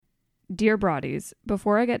Dear Broadies,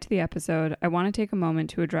 before I get to the episode, I want to take a moment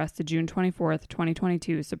to address the June 24th,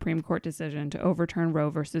 2022 Supreme Court decision to overturn Roe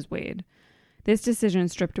v. Wade. This decision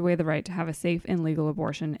stripped away the right to have a safe and legal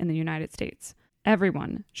abortion in the United States.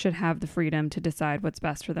 Everyone should have the freedom to decide what's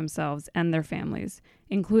best for themselves and their families,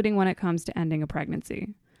 including when it comes to ending a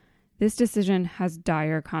pregnancy. This decision has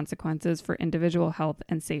dire consequences for individual health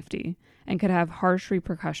and safety, and could have harsh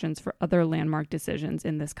repercussions for other landmark decisions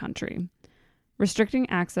in this country. Restricting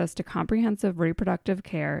access to comprehensive reproductive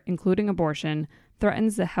care, including abortion,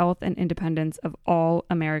 threatens the health and independence of all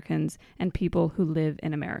Americans and people who live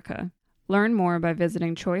in America. Learn more by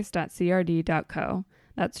visiting choice.crd.co.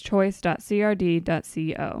 That's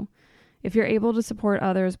choice.crd.co. If you're able to support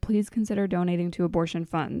others, please consider donating to abortion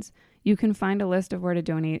funds. You can find a list of where to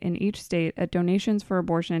donate in each state at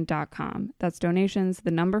donationsforabortion.com. That's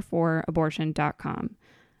donations4abortion.com.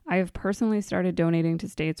 I have personally started donating to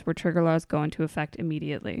states where trigger laws go into effect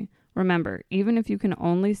immediately. Remember, even if you can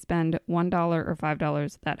only spend $1 or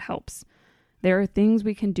 $5, that helps. There are things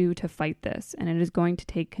we can do to fight this, and it is going to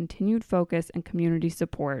take continued focus and community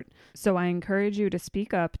support. So I encourage you to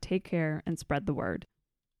speak up, take care, and spread the word.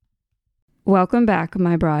 Welcome back,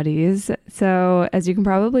 my broadies. So, as you can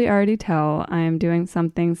probably already tell, I am doing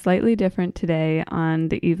something slightly different today on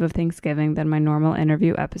the eve of Thanksgiving than my normal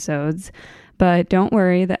interview episodes. But don't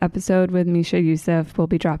worry, the episode with Misha Youssef will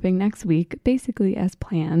be dropping next week, basically as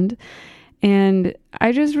planned. And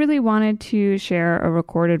I just really wanted to share a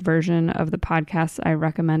recorded version of the podcast I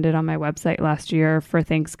recommended on my website last year for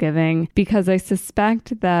Thanksgiving, because I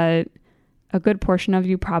suspect that a good portion of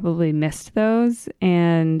you probably missed those,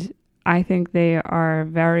 and I think they are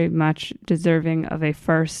very much deserving of a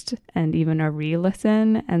first and even a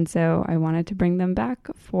re-listen. And so I wanted to bring them back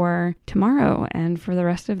for tomorrow and for the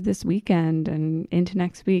rest of this weekend and into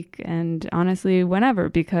next week. And honestly, whenever,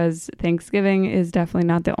 because Thanksgiving is definitely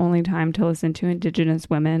not the only time to listen to Indigenous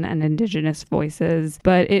women and Indigenous voices,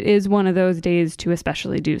 but it is one of those days to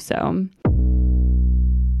especially do so.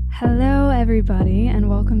 Hello, everybody, and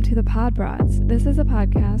welcome to the Pod Broads. This is a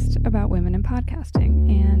podcast about women in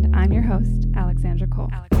podcasting, and I'm your host, Alexandra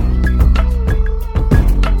Cole.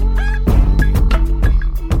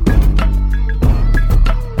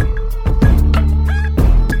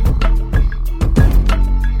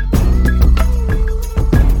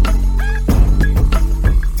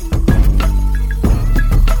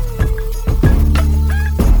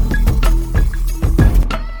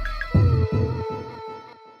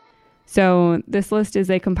 So this list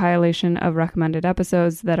is a compilation of recommended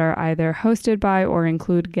episodes that are either hosted by or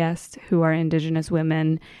include guests who are Indigenous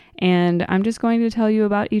women. And I'm just going to tell you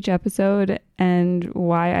about each episode and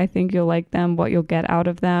why I think you'll like them, what you'll get out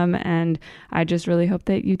of them. And I just really hope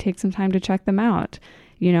that you take some time to check them out.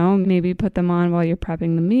 You know, maybe put them on while you're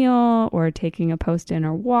prepping the meal or taking a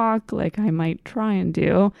post-dinner walk like I might try and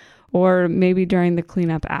do, or maybe during the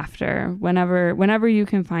cleanup after. Whenever you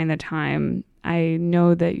can find the time, I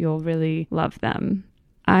know that you'll really love them.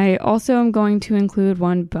 I also am going to include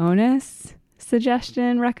one bonus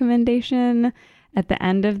suggestion recommendation at the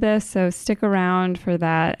end of this, so stick around for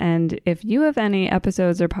that. And if you have any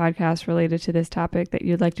episodes or podcasts related to this topic that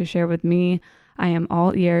you'd like to share with me, I am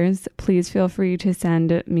all ears. Please feel free to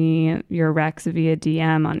send me your recs via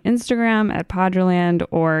DM on Instagram at Podgerland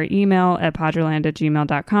or email at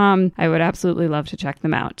podgerland@gmail.com. I would absolutely love to check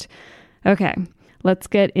them out. Okay, let's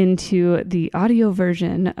get into the audio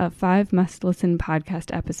version of 5 must-listen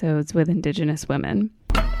podcast episodes with Indigenous women.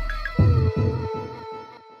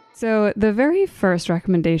 So the very first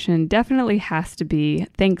recommendation definitely has to be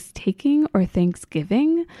Thanks-taking or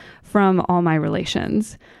Thanksgiving from All My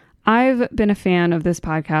Relations. I've been a fan of this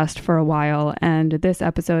podcast for a while, and this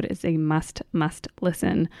episode is a must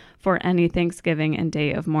listen for any Thanksgiving and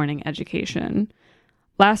day of mourning education.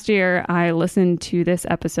 Last year, I listened to this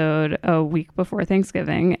episode a week before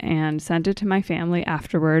Thanksgiving and sent it to my family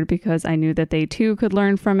afterward because I knew that they too could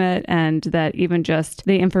learn from it, and that even just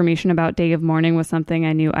the information about Day of Mourning was something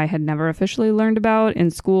I knew I had never officially learned about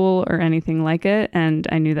in school or anything like it, and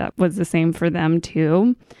I knew that was the same for them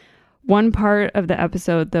too. One part of the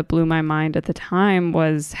episode that blew my mind at the time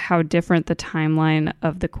was how different the timeline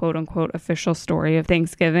of the quote-unquote official story of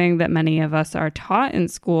Thanksgiving that many of us are taught in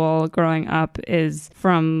school growing up is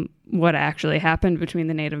from what actually happened between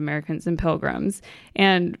the Native Americans and Pilgrims.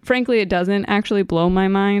 And frankly, it doesn't actually blow my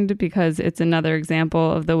mind because it's another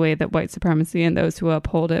example of the way that white supremacy and those who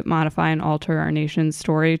uphold it modify and alter our nation's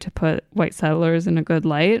story to put white settlers in a good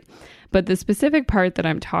light. But the specific part that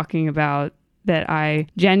I'm talking about that I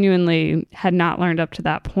genuinely had not learned up to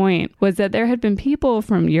that point was that there had been people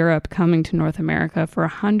from Europe coming to North America for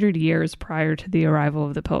 100 years prior to the arrival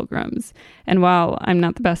of the Pilgrims. And while I'm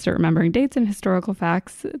not the best at remembering dates and historical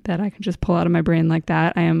facts that I can just pull out of my brain like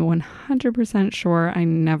that, I am 100% sure I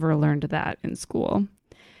never learned that in school.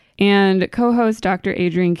 And co-host Dr.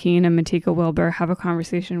 Adrienne Keene and Matika Wilbur have a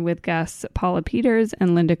conversation with guests Paula Peters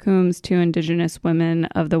and Linda Coombs, two Indigenous women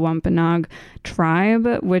of the Wampanoag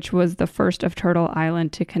tribe, which was the first of Turtle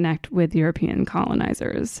Island to connect with European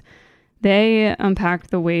colonizers. They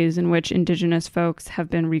unpacked the ways in which Indigenous folks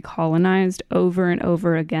have been recolonized over and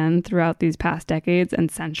over again throughout these past decades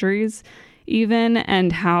and centuries, even,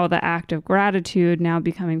 and how the act of gratitude, now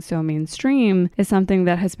becoming so mainstream, is something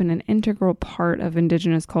that has been an integral part of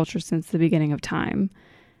Indigenous culture since the beginning of time.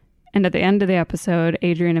 And at the end of the episode,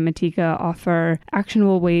 Adrienne and Matika offer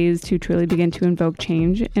actionable ways to truly begin to invoke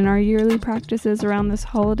change in our yearly practices around this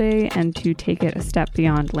holiday and to take it a step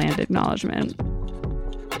beyond land acknowledgement.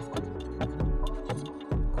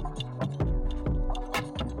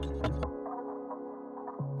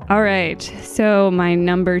 All right, so my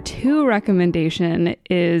number 2 recommendation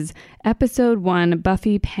is episode 1,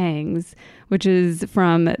 Buffy Pangs, which is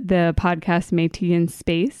from the podcast Métis in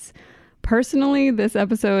Space. Personally, this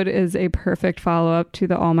episode is a perfect follow-up to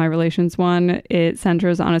the All My Relations one. It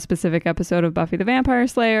centers on a specific episode of Buffy the Vampire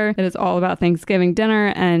Slayer. It is all about Thanksgiving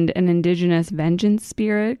dinner and an Indigenous vengeance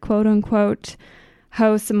spirit, quote unquote.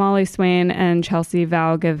 Hosts Molly Swain and Chelsea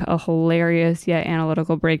Val give a hilarious yet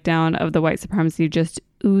analytical breakdown of the white supremacy just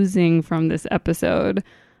oozing from this episode,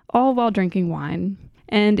 all while drinking wine.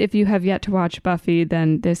 And if you have yet to watch Buffy,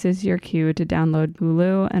 then this is your cue to download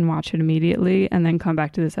Hulu and watch it immediately, and then come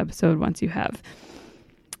back to this episode once you have.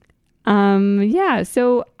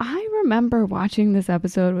 So I remember watching this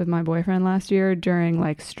episode with my boyfriend last year during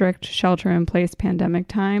like strict shelter-in-place pandemic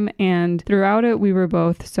time, and throughout it we were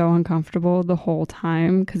both so uncomfortable the whole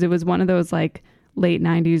time because it was one of those like late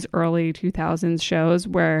 90s, early 2000s shows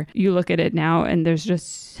where you look at it now and there's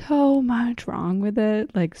just so much wrong with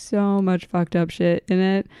it, like so much fucked up shit in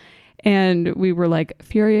it. And we were like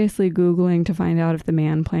furiously Googling to find out if the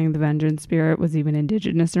man playing the vengeance spirit was even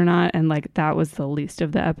Indigenous or not. And like that was the least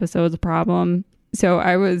of the episode's problem. So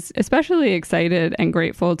I was especially excited and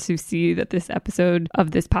grateful to see that this episode of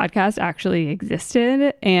this podcast actually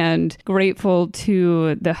existed, and grateful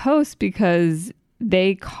to the host because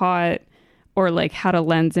they caught or like had a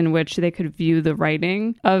lens in which they could view the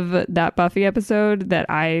writing of that Buffy episode that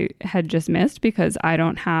I had just missed because I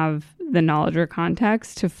don't have the knowledge or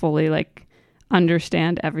context to fully like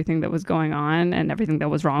understand everything that was going on and everything that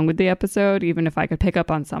was wrong with the episode, even if I could pick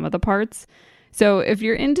up on some of the parts. So if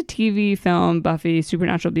you're into TV, film, Buffy,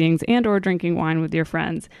 supernatural beings, and or drinking wine with your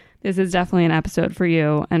friends, this is definitely an episode for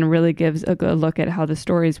you and really gives a good look at how the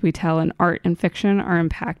stories we tell in art and fiction are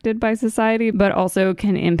impacted by society, but also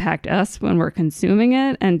can impact us when we're consuming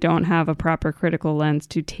it and don't have a proper critical lens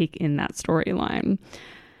to take in that storyline.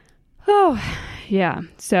 Oh, yeah.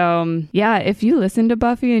 So, yeah, if you listen to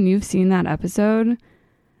Buffy and you've seen that episode,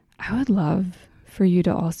 I would love for you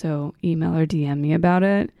to also email or DM me about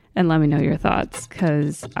it and let me know your thoughts,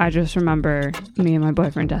 because I just remember me and my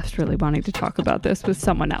boyfriend desperately wanting to talk about this with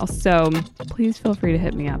someone else. So please feel free to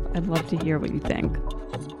hit me up. I'd love to hear what you think.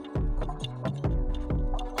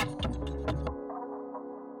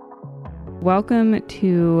 Welcome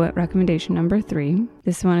to recommendation number 3.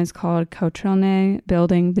 This one is called Cotrelne,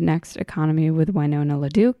 Building the Next Economy with Winona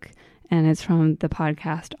LaDuke, and it's from the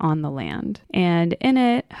podcast On the Land. And in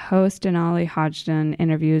it, host Denali Hodgson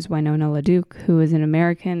interviews Winona LaDuke, who is an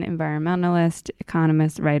American environmentalist,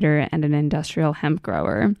 economist, writer, and an industrial hemp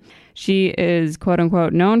grower. She is, quote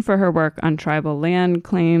unquote, known for her work on tribal land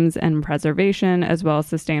claims and preservation, as well as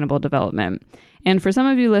sustainable development. And for some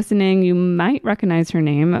of you listening, you might recognize her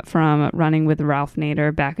name from Running with Ralph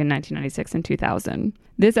Nader back in 1996 and 2000.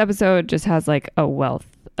 This episode just has like a wealth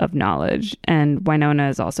of knowledge, and Winona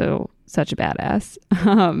is also such a badass.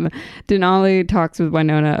 Denali talks with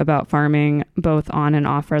Winona about farming both on and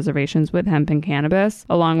off reservations with hemp and cannabis,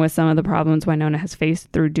 along with some of the problems Winona has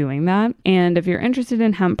faced through doing that. And if you're interested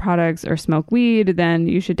in hemp products or smoke weed, then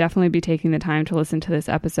you should definitely be taking the time to listen to this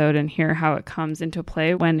episode and hear how it comes into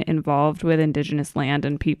play when involved with Indigenous land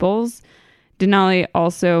and peoples. Denali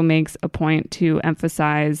also makes a point to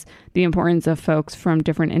emphasize the importance of folks from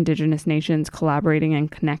different Indigenous nations collaborating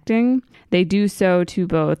and connecting. They do so to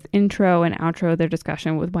both intro and outro their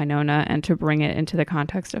discussion with Winona and to bring it into the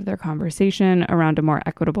context of their conversation around a more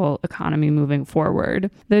equitable economy moving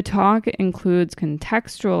forward. The talk includes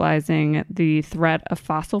contextualizing the threat of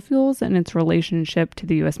fossil fuels and its relationship to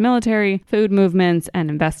the U.S. military, food movements,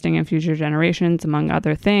 and investing in future generations, among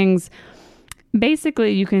other things.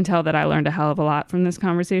 Basically, you can tell that I learned a hell of a lot from this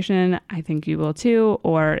conversation. I think you will too.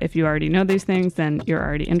 Or if you already know these things, then you're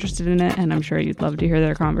already interested in it. And I'm sure you'd love to hear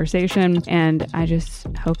their conversation. And I just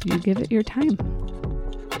hope you give it your time.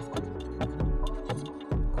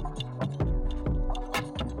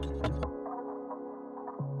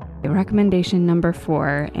 Recommendation number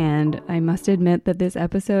 4, and I must admit that this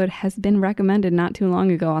episode has been recommended not too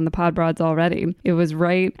long ago on the Pod Broads already. It was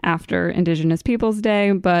right after Indigenous Peoples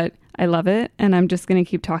Day, but I love it, and I'm just going to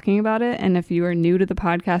keep talking about it. And if you are new to the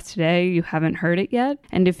podcast today, you haven't heard it yet,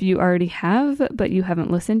 and if you already have, but you haven't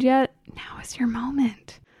listened yet, now is your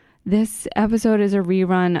moment. This episode is a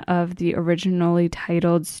rerun of the originally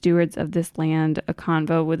titled Stewards of This Land, a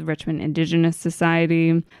convo with Richmond Indigenous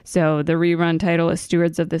Society. So the rerun title is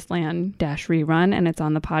Stewards of This Land -rerun, and it's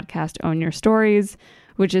on the podcast Own Your Stories,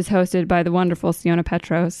 which is hosted by the wonderful Siona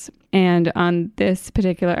Petros. And on this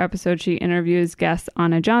particular episode, she interviews guests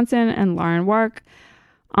Anna Johnson and Lauren Wark.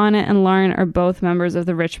 Anna and Lauren are both members of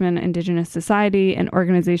the Richmond Indigenous Society, an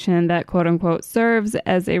organization that quote-unquote serves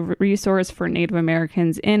as a resource for Native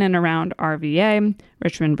Americans in and around RVA,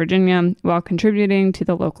 Richmond, Virginia, while contributing to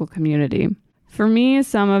the local community. For me,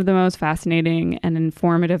 some of the most fascinating and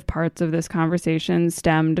informative parts of this conversation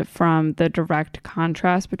stemmed from the direct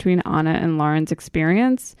contrast between Anna and Lauren's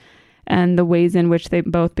experience and the ways in which they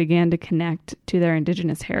both began to connect to their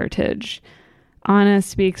Indigenous heritage. Anna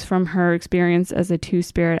speaks from her experience as a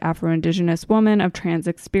two-spirit Afro-Indigenous woman of trans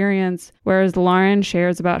experience, whereas Lauren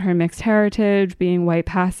shares about her mixed heritage, being white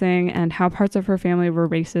passing, and how parts of her family were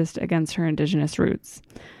racist against her Indigenous roots.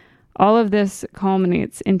 All of this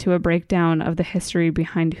culminates into a breakdown of the history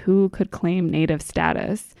behind who could claim Native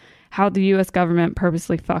status, how the U.S. government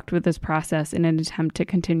purposely fucked with this process in an attempt to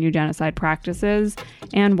continue genocide practices,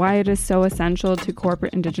 and why it is so essential to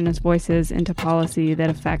corporate Indigenous voices into policy that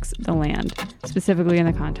affects the land, specifically in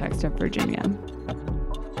the context of Virginia.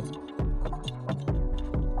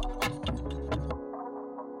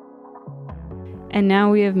 And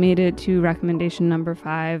now we have made it to recommendation number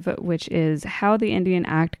 5, which is how the Indian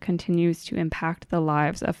Act continues to impact the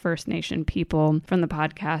lives of First Nation people, from the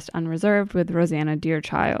podcast Unreserved with Rosanna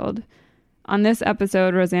Deerchild. On this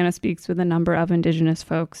episode, Rosanna speaks with a number of Indigenous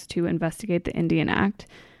folks to investigate the Indian Act,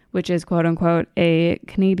 which is quote-unquote a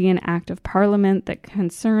Canadian Act of Parliament that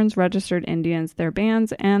concerns registered Indians, their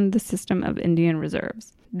bands, and the system of Indian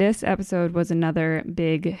reserves. This episode was another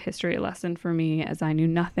big history lesson for me, as I knew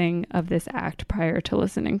nothing of this act prior to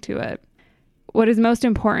listening to it. What is most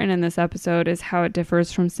important in this episode is how it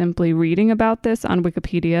differs from simply reading about this on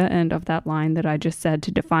Wikipedia and of that line that I just said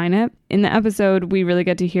to define it. In the episode, we really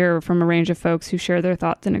get to hear from a range of folks who share their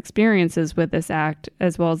thoughts and experiences with this act,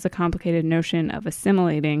 as well as the complicated notion of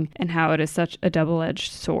assimilating and how it is such a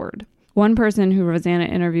double-edged sword. One person who Rosanna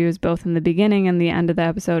interviews both in the beginning and the end of the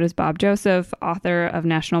episode is Bob Joseph, author of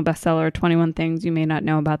national bestseller 21 Things You May Not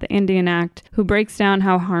Know About the Indian Act, who breaks down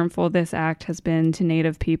how harmful this act has been to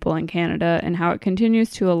Native people in Canada and how it continues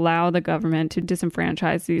to allow the government to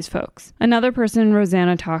disenfranchise these folks. Another person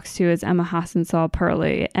Rosanna talks to is Emma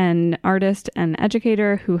Hassansall-Purley, an artist and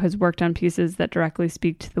educator who has worked on pieces that directly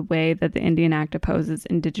speak to the way that the Indian Act opposes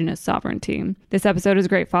Indigenous sovereignty. This episode is a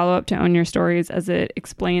great follow-up to Own Your Stories, as it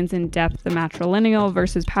explains in depth the matrilineal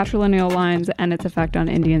versus patrilineal lines and its effect on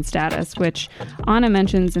Indian status, which Anna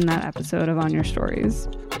mentions in that episode of On Your Stories.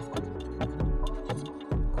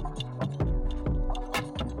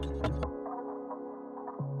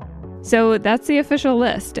 So that's the official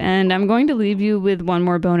list, and I'm going to leave you with one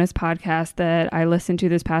more bonus podcast that I listened to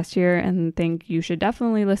this past year and think you should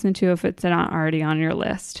definitely listen to if it's not already on your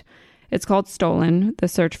list. It's called Stolen, The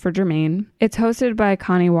Search for Jermaine. It's hosted by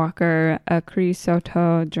Connie Walker, a Cree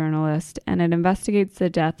Soto journalist, and it investigates the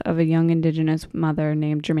death of a young Indigenous mother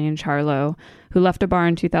named Jermaine Charlo, who left a bar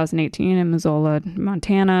in 2018 in Missoula,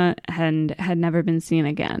 Montana, and had never been seen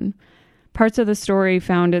again. Parts of the story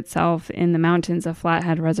found itself in the mountains of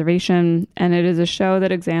Flathead Reservation, and it is a show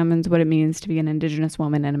that examines what it means to be an Indigenous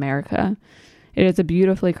woman in America. It is a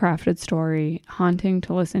beautifully crafted story, haunting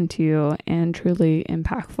to listen to, and truly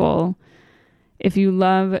impactful. If you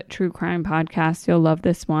love true crime podcasts, you'll love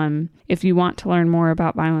this one. If you want to learn more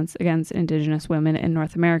about violence against Indigenous women in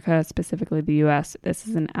North America, specifically the U.S., this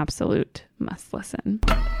is an absolute must listen.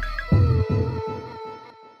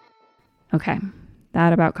 Okay,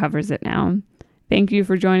 that about covers it now. Thank you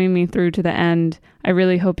for joining me through to the end. I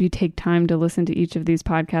really hope you take time to listen to each of these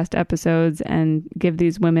podcast episodes and give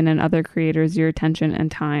these women and other creators your attention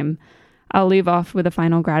and time. I'll leave off with a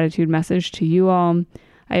final gratitude message to you all.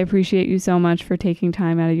 I appreciate you so much for taking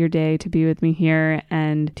time out of your day to be with me here,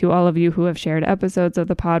 and to all of you who have shared episodes of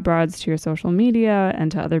the Pod Broads to your social media and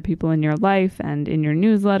to other people in your life and in your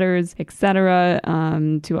newsletters, etc.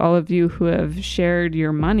 To all of you who have shared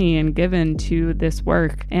your money and given to this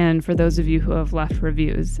work, and for those of you who have left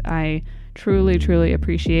reviews. I truly, truly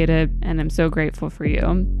appreciate it, and I'm so grateful for you.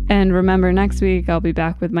 And remember, next week I'll be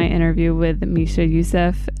back with my interview with Misha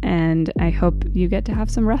Youssef, and I hope you get to have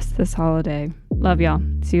some rest this holiday. Love y'all.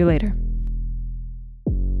 See you later.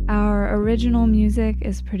 Our original music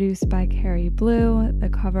is produced by Carrie Blue. The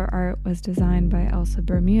cover art was designed by Elsa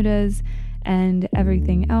Bermudez, and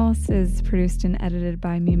everything else is produced and edited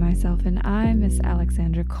by me, myself, and I, Miss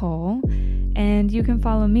Alexandra Cole. And you can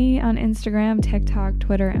follow me on Instagram, TikTok,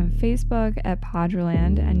 Twitter, and Facebook at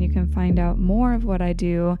Podgerland, and you can find out more of what I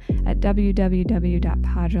do at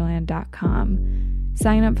www.podgerland.com.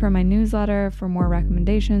 Sign up for my newsletter for more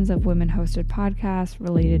recommendations of women-hosted podcasts,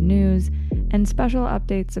 related news, and special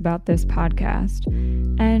updates about this podcast.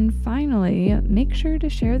 And finally, make sure to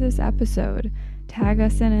share this episode. Tag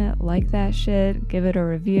us in it, like that shit, give it a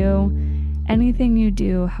review. Anything you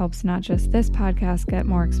do helps not just this podcast get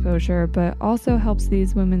more exposure, but also helps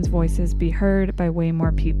these women's voices be heard by way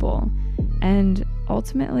more people. And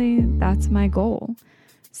ultimately, that's my goal.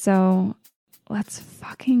 So let's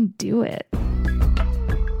fucking do it.